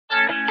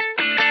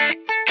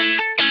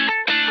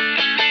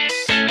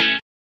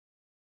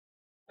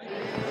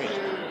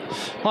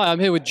Hi,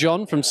 I'm here with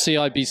John from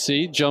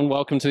CIBC. John,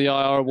 welcome to the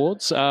IR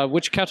Awards.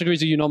 Which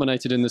categories are you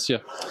nominated in this year?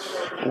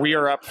 We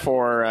are up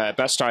for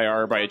Best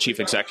IR by a Chief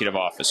Executive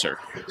Officer.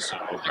 So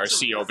our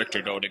CEO,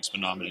 Victor Dodig's been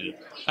nominated.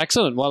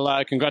 Excellent.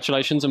 Well,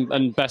 congratulations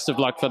and best of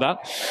luck for that.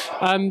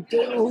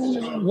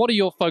 What are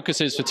your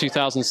focuses for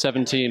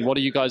 2017? What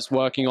are you guys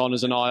working on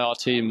as an IR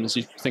team as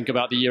you think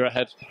about the year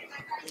ahead?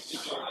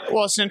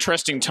 Well, it's an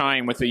interesting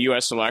time with the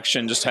U.S.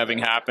 election just having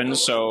happened.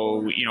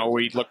 So,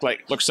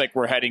 looks like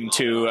we're heading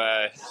to,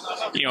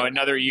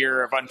 another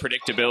year of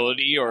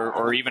unpredictability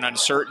or even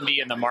uncertainty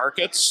in the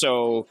markets.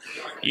 So,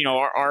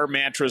 our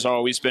mantra has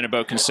always been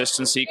about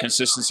consistency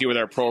with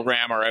our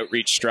program, our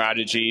outreach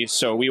strategy.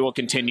 So we will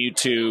continue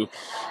to,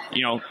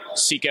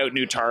 seek out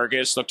new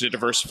targets, look to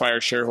diversify our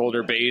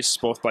shareholder base,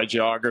 both by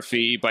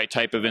geography, by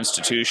type of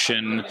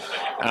institution,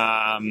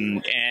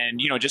 and,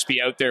 just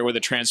be out there with a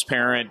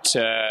transparent,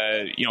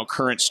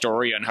 current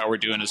story on how we're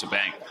doing as a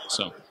bank.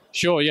 So.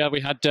 Sure, yeah,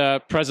 we had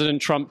President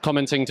Trump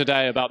commenting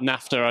today about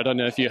NAFTA. I don't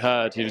know if you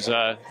heard. He was.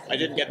 I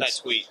didn't get that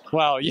tweet.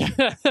 Well, yeah.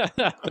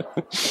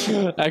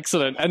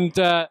 Excellent. And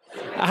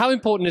how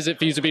important is it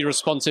for you to be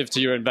responsive to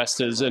your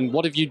investors? And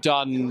what have you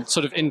done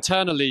sort of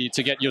internally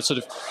to get your sort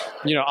of,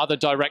 other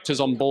directors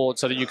on board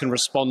so that you can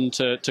respond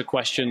to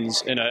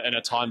questions in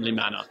a timely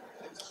manner?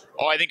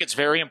 Oh, I think it's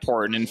very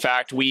important. In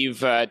fact, we've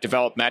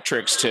developed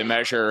metrics to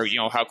measure,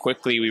 how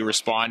quickly we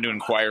respond to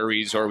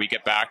inquiries or we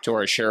get back to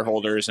our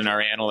shareholders and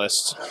our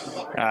analysts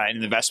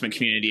and the investment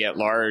community at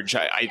large.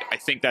 I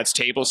think that's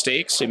table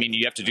stakes. I mean,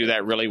 you have to do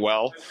that really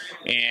well.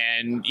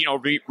 And,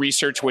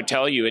 research would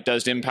tell you it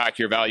does impact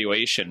your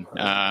valuation.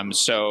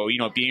 So,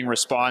 being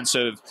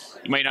responsive,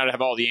 you might not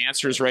have all the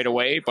answers right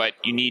away, but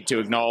you need to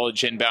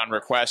acknowledge inbound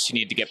requests. You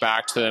need to get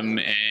back to them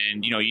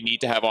and, you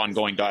need to have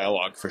ongoing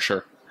dialogue for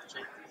sure.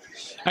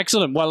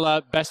 Excellent.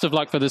 Well, best of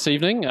luck for this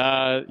evening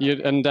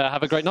and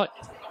have a great night.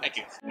 Thank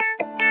you.